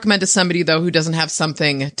what do you recommend to somebody though, who doesn't have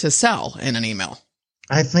something to sell in an email?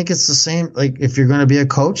 I think it's the same. Like if you're going to be a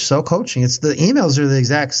coach, sell coaching. It's the emails are the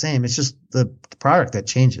exact same. It's just the product that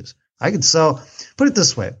changes. I could put it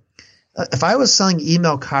this way. If I was selling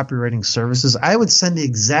email copywriting services, I would send the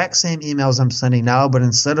exact same emails I'm sending now, but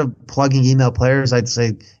instead of plugging email players, I'd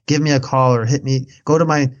say, give me a call or hit me, go to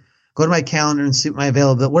my calendar and suit my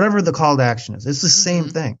availability, whatever the call to action is. It's the same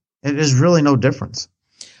thing. It is really no difference.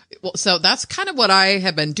 Well, so that's kind of what I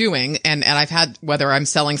have been doing. And I've had, whether I'm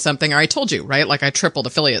selling something or I told you, right? Like I tripled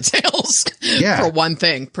affiliate sales for one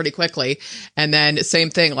thing pretty quickly. And then same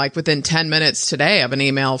thing, like within 10 minutes today, I have an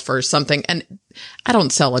email for something. And I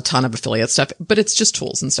don't sell a ton of affiliate stuff, but it's just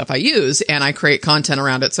tools and stuff I use and I create content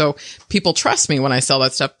around it. So people trust me when I sell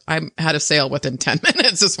that stuff. I had a sale within 10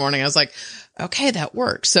 minutes this morning. I was like, okay, that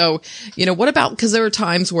works. So, what about, because there are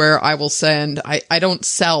times where I will send, I don't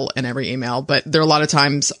sell in every email, but there are a lot of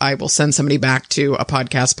times I will send somebody back to a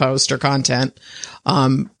podcast post or content.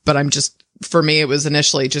 But for me, it was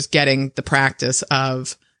initially just getting the practice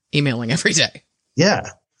of emailing every day. Yeah.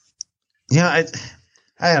 Yeah.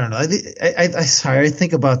 I don't know. I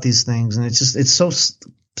think about these things and it's so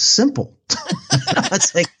simple.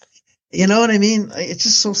 It's like, you know what I mean? It's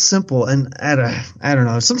just so simple. And I don't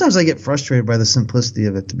know. Sometimes I get frustrated by the simplicity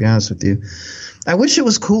of it, to be honest with you. I wish it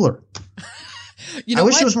was cooler. I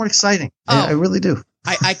wish it was more exciting. I really do.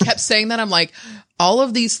 I kept saying that. I'm like, all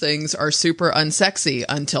of these things are super unsexy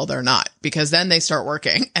until they're not, because then they start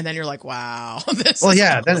working. And then you're like, wow. Then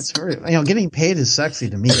it's very, getting paid is sexy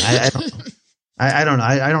to me. I don't know.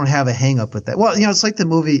 I don't have a hang up with that. Well, it's like the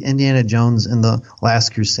movie Indiana Jones and the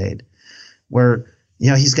Last Crusade, where,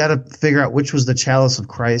 he's got to figure out which was the chalice of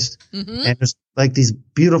Christ. Mm-hmm. And there's like these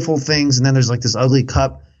beautiful things. And then there's like this ugly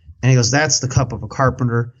cup. And he goes, that's the cup of a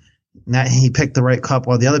carpenter. And that he picked the right cup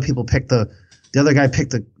while the other people picked the other guy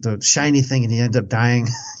picked the shiny thing and he ended up dying.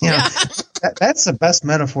 That's the best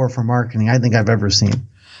metaphor for marketing I think I've ever seen.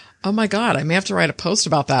 Oh my God. I may have to write a post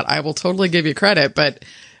about that. I will totally give you credit, but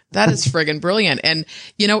that is friggin' brilliant. And,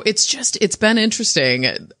 it's been interesting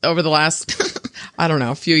over the last, I don't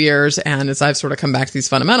know, few years. And as I've sort of come back to these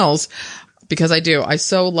fundamentals, because I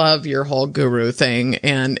so love your whole guru thing.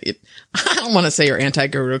 And I don't want to say you're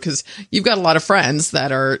anti-guru because you've got a lot of friends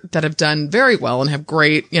that have done very well and have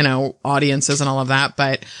great, audiences and all of that.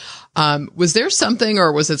 But, was there something,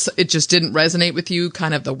 or was it just didn't resonate with you,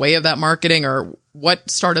 kind of the way of that marketing, or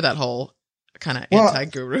what started that whole kind of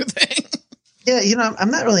anti-guru thing? Yeah,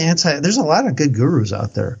 I'm not really there's a lot of good gurus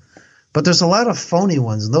out there, but there's a lot of phony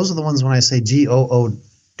ones. And those are the ones when I say GOO-ROO.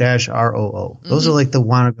 Those are like the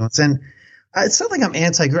wannabe ones. And it's not like I'm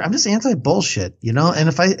anti-guru. I'm just anti-bullshit, and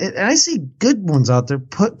if I see good ones out there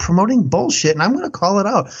promoting bullshit, and I'm going to call it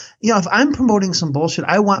out. If I'm promoting some bullshit,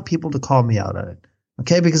 I want people to call me out on it.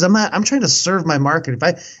 Okay. Because I'm trying to serve my market.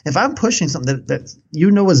 If I'm pushing something that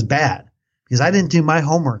is bad because I didn't do my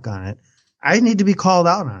homework on it, I need to be called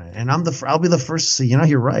out on it. And I'll be the first to say,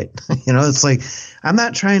 you're right. It's like, I'm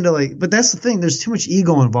not trying to but that's the thing. There's too much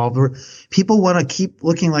ego involved where people want to keep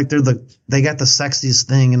looking like they got the sexiest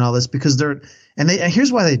thing and all this because and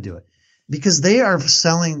here's why they do it. Because they are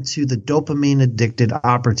selling to the dopamine addicted,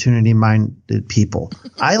 opportunity minded people.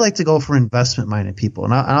 I like to go for investment minded people.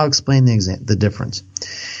 And I'll explain the difference.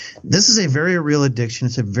 This is a very real addiction.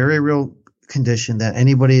 It's a very real condition that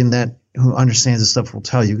anybody who understands this stuff will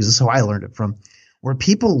tell you, because this is how I learned it from, where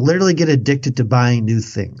people literally get addicted to buying new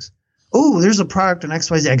things. Oh, there's a product on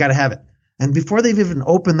XYZ. I got to have it. And before they've even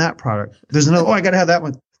opened that product, there's another, I got to have that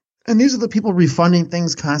one. And these are the people refunding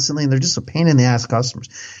things constantly, and they're just a pain in the ass customers.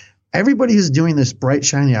 Everybody who's doing this bright,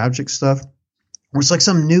 shiny object stuff, where it's like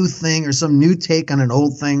some new thing or some new take on an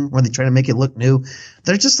old thing where they try to make it look new,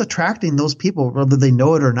 they're just attracting those people whether they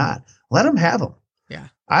know it or not. Let them have them. Yeah.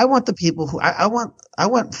 I want the people who I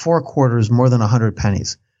want 4 quarters more than 100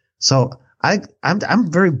 pennies. So I'm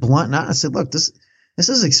very blunt and honest. I said, look, this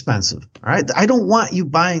is expensive. All right. I don't want you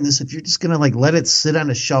buying this if you're just going to let it sit on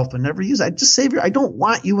a shelf and never use it. I just save I don't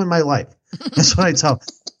want you in my life. That's what I tell.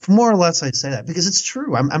 More or less, I say that because it's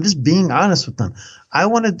true. I'm just being honest with them.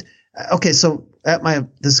 Okay. So at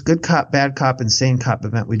this good cop, bad cop, insane cop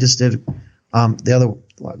event we just did,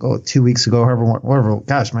 2 weeks ago, whatever.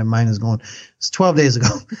 Gosh, my mind is going. It's 12 days ago.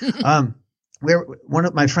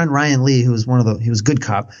 My friend Ryan Lee, who was he was good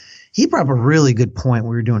cop. He brought up a really good point. We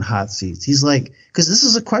were doing hot seats. He's like, because this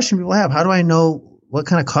is a question people have. How do I know what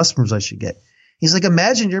kind of customers I should get? He's like,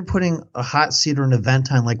 imagine you're putting a hot seat or an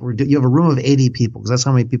event on, you have a room of 80 people, because that's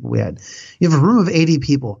how many people we had. You have a room of 80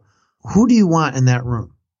 people. Who do you want in that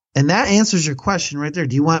room? And that answers your question right there.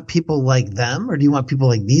 Do you want people like them, or do you want people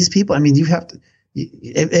like these people? I mean, you have to.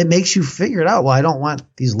 It makes you figure it out. Well, I don't want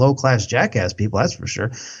these low-class jackass people, that's for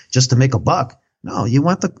sure, just to make a buck. No, you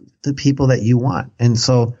want the people that you want. And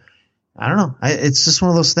so, I don't know. It's just one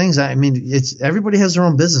of those things. I mean, everybody has their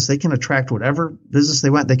own business. They can attract whatever business they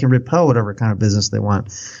want. They can repel whatever kind of business they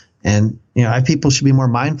want. And, people should be more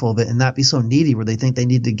mindful of it and not be so needy where they think they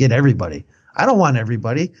need to get everybody. I don't want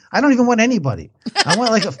everybody. I don't even want anybody. I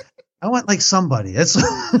want somebody. That's,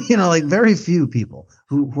 very few people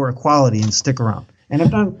who are quality and stick around. And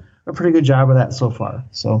I've done a pretty good job of that so far.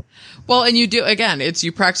 So, well, and you do, again, it's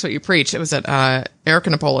you practice what you preach. It was that Erica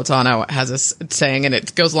Napolitano has this saying, and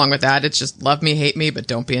it goes along with that. It's just love me, hate me, but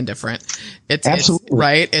don't be indifferent. It's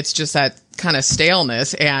right. It's just that kind of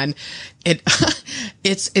staleness, and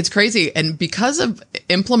it's crazy. And because of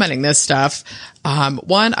implementing this stuff,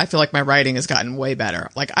 one, I feel like my writing has gotten way better.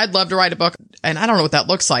 Like, I'd love to write a book, and I don't know what that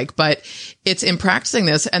looks like, but it's in practicing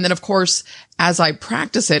this. And then, of course, as I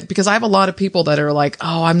practice it, because I have a lot of people that are like,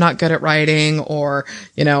 oh, I'm not good at writing, or,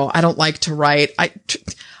 I don't like to write. I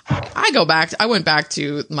went back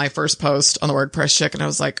to my first post on the WordPress Chick, and I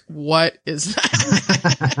was like, what is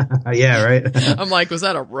that? Yeah, right. I'm like, was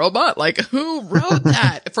that a robot? Like, who wrote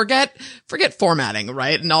that? Forget formatting,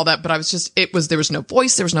 right? And all that. But there was no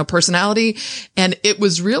voice, there was no personality. And it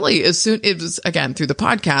was really it was again through the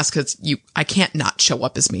podcast, cause I can't not show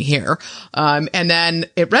up as me here. And then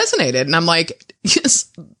it resonated, and I'm like,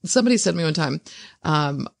 yes, somebody said to me one time,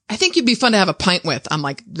 I think you'd be fun to have a pint with. I'm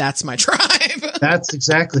like, that's my tribe. That's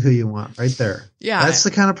exactly who you want right there. Yeah. That's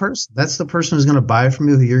the kind of person. That's the person who's going to buy from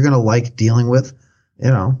you, who you're going to like dealing with,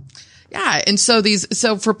 Yeah. And so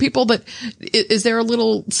for people is there a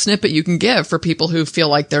little snippet you can give for people who feel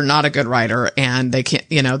like they're not a good writer and they can't,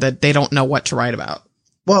 that they don't know what to write about?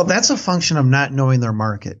 Well, that's a function of not knowing their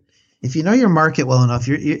market. If you know your market well enough,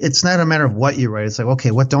 it's not a matter of what you write. It's like,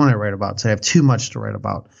 okay, what don't I write about? So I have too much to write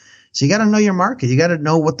about. So you got to know your market. You got to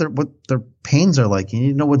know what their pains are like. You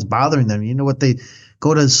need to know what's bothering them. You know what they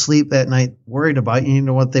go to sleep at night worried about. You need to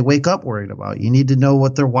know what they wake up worried about. You need to know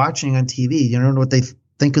what they're watching on TV. You know what they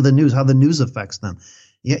think of the news, how the news affects them.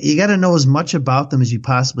 You got to know as much about them as you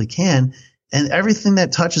possibly can. And everything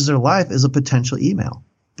that touches their life is a potential email.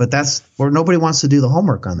 But that's where nobody wants to do the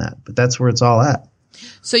homework on that. But that's where it's all at.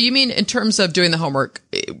 So you mean in terms of doing the homework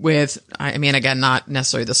with, again, not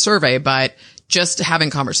necessarily the survey, but just having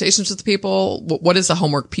conversations with people? What is the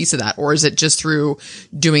homework piece of that? Or is it just through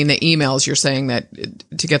doing the emails you're saying that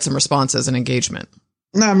to get some responses and engagement?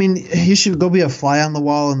 No, you should go be a fly on the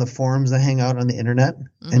wall in the forums that hang out on the internet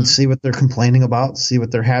and see what they're complaining about, see what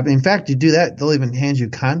they're happy. In fact, you do that, they'll even hand you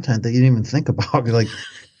content that you didn't even think about. You're like,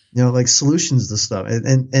 like solutions to stuff.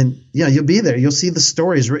 And you'll be there. You'll see the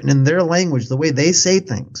stories written in their language, the way they say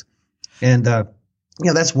things. And,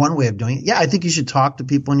 that's one way of doing it. Yeah, I think you should talk to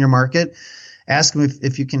people in your market. Ask them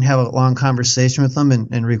if you can have a long conversation with them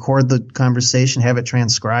and record the conversation, have it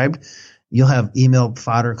transcribed. You'll have email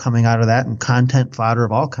fodder coming out of that and content fodder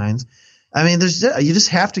of all kinds. You just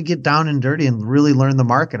have to get down and dirty and really learn the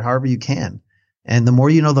market however you can. And the more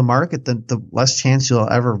you know the market, the less chance you'll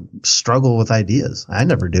ever struggle with ideas. I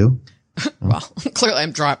never do. Well,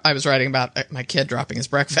 clearly I was writing about my kid dropping his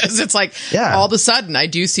breakfast. It's like all of a sudden I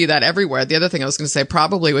do see that everywhere. The other thing I was going to say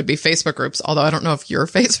probably would be Facebook groups, although I don't know if you're a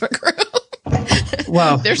Facebook group.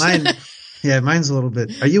 Well, mine's a little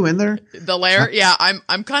bit. Are you in there? The layer? Yeah,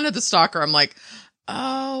 I'm kind of the stalker. I'm like,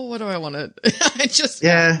 oh, what do I want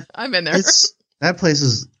to? I'm in there. That place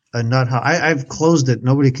is a nut house. I've closed it.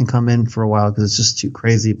 Nobody can come in for a while because it's just too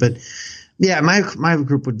crazy. But yeah, my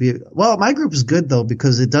group would be, my group is good though,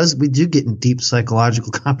 because we do get in deep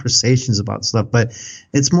psychological conversations about stuff, but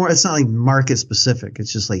it's not like market specific.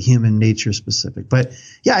 It's just like human nature specific. But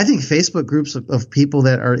yeah, I think Facebook groups of people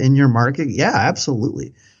that are in your market. Yeah,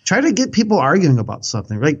 absolutely. Try to get people arguing about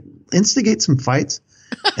something, like instigate some fights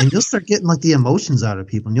and you'll start getting like the emotions out of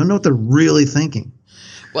people and you'll know what they're really thinking.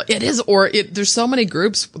 Well, it is, there's so many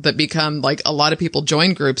groups that become like a lot of people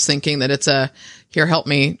join groups thinking that it's here, help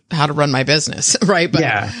me how to run my business. Right.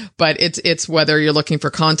 But it's whether you're looking for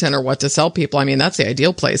content or what to sell people. That's the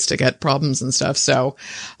ideal place to get problems and stuff. So,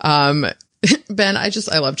 Ben, I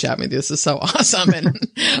love chatting with you. This is so awesome. And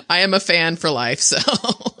I am a fan for life. So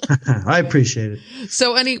I appreciate it.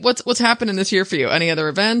 So what's happening this year for you? Any other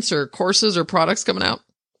events or courses or products coming out?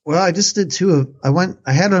 Well, I just did two.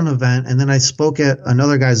 I had an event and then I spoke at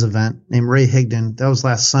another guy's event named Ray Higdon. That was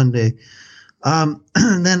last Sunday.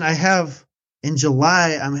 And then I have in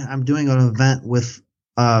July, I'm doing an event with,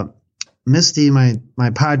 Misty, my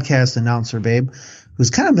podcast announcer babe, who's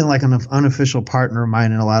kind of been like an unofficial partner of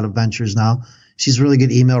mine in a lot of ventures now. She's a really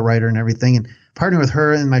good email writer and everything. And partnering with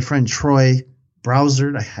her and my friend Troy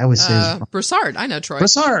Browsard, I always say Broussard. I know Troy.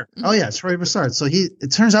 Broussard. Mm-hmm. Oh yeah, Troy Broussard. So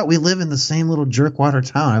it turns out we live in the same little jerkwater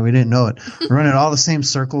town. We didn't know it. We're running all the same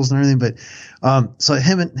circles and everything. But so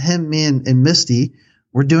me and Misty,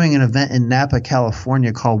 we're doing an event in Napa,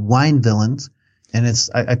 California called Wine Villains. And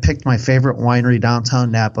I picked my favorite winery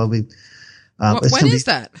downtown Napa. When is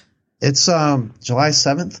that? It's July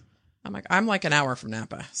 7th. I'm like an hour from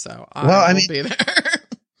Napa, so I will be there.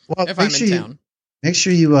 Well, if I'm in town. Make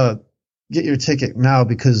sure you get your ticket now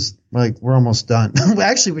because like we're almost done.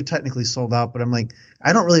 Actually, we're technically sold out, but I'm like,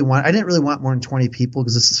 I didn't really want more than 20 people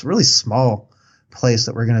because it's this really small place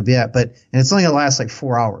that we're going to be at, and it's only going to last like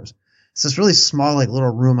 4 hours. It's this really small, like little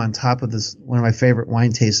room on top of this, one of my favorite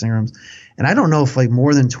wine tasting rooms. And I don't know if like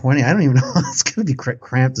more than 20, I don't even know. It's going to be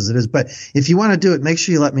cramped as it is. But if you want to do it, make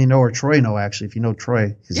sure you let me know, or Troy know, actually, if you know Troy,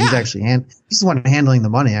 because he's actually, he's the one handling the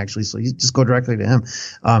money, actually. So you just go directly to him.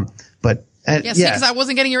 Because I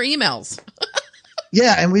wasn't getting your emails.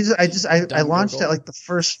 Yeah. And I launched it like the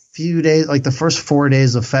first few days, like the first 4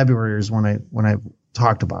 days of February is when I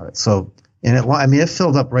talked about it. So, and it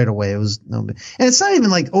filled up right away. It was no big, and it's not even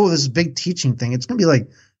like, oh, this big teaching thing. It's going to be like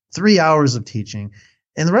 3 hours of teaching,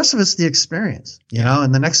 and the rest of it's the experience, you know.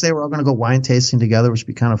 And the next day we're all going to go wine tasting together, which would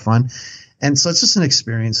be kind of fun. And so it's just an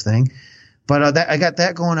experience thing. But I got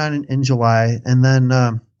that going on in July, and then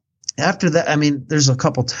after that, I mean, there's a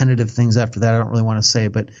couple tentative things after that I don't really want to say,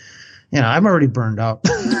 but you know, I'm already burned out.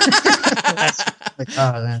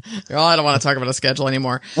 I don't want to talk about a schedule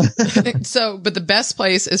anymore. But the best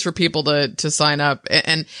place is for people to sign up.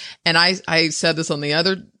 And I said this on the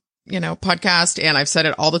other, podcast, and I've said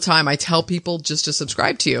it all the time. I tell people just to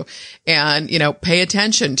subscribe to you and, pay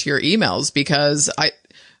attention to your emails, because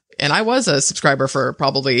I was a subscriber for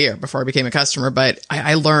probably a year before I became a customer, but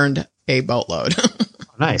I learned a boatload.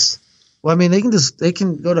 Nice. Well, I mean, they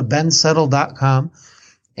can go to bensettle.com,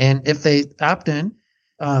 and if they opt in,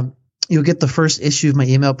 you'll get the first issue of my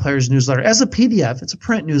Email Players newsletter as a PDF. It's a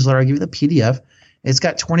print newsletter. I give you the PDF. It's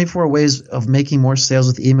got 24 ways of making more sales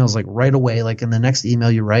with emails, like right away, like in the next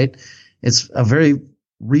email you write. It's a very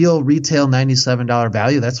real retail $97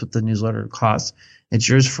 value. That's what the newsletter costs. It's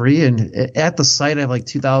yours free. And at the site, I have like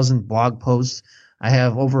 2,000 blog posts. I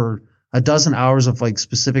have over a dozen hours of like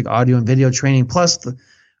specific audio and video training. Plus,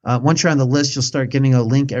 once you're on the list, you'll start getting a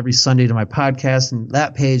link every Sunday to my podcast, and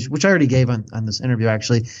that page, which I already gave on this interview,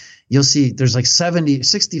 actually, you'll see there's like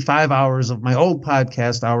 65 hours of my old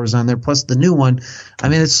podcast hours on there, plus the new one. I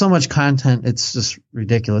mean, it's so much content. It's just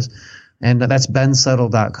ridiculous. And that's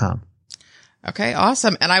bensettle.com. Okay,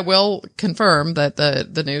 awesome. And I will confirm that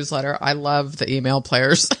the newsletter, I love the Email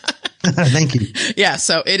Players. Thank you. Yeah,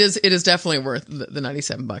 so it is definitely worth the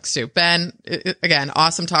 $97 too. Ben, again,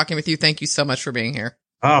 awesome talking with you. Thank you so much for being here.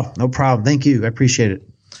 Oh, no problem. Thank you. I appreciate it.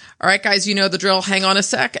 All right, guys, you know the drill. Hang on a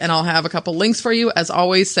sec, and I'll have a couple links for you. As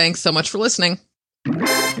always, thanks so much for listening.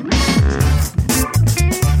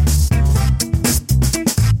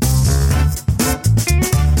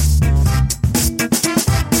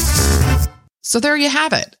 So there you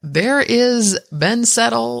have it. There is Ben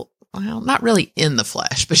Settle. Well, not really in the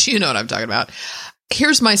flesh, but you know what I'm talking about.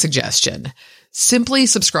 Here's my suggestion. Simply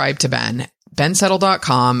subscribe to Ben,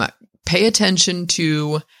 bensettle.com. Pay attention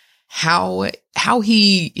to how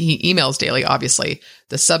he emails daily, obviously.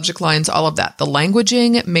 The subject lines, all of that. The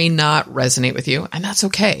languaging may not resonate with you, and that's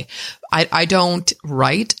okay. I don't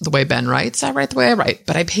write the way Ben writes. I write the way I write,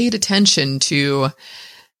 but I paid attention to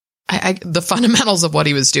the fundamentals of what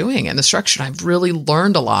he was doing and the structure. I've really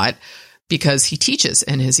learned a lot because he teaches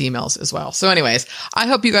in his emails as well. So anyways, I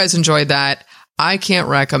hope you guys enjoyed that. I can't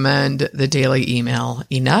recommend the daily email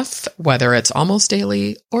enough, whether it's almost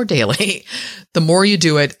daily or daily. The more you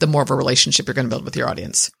do it, the more of a relationship you're going to build with your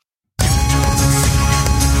audience.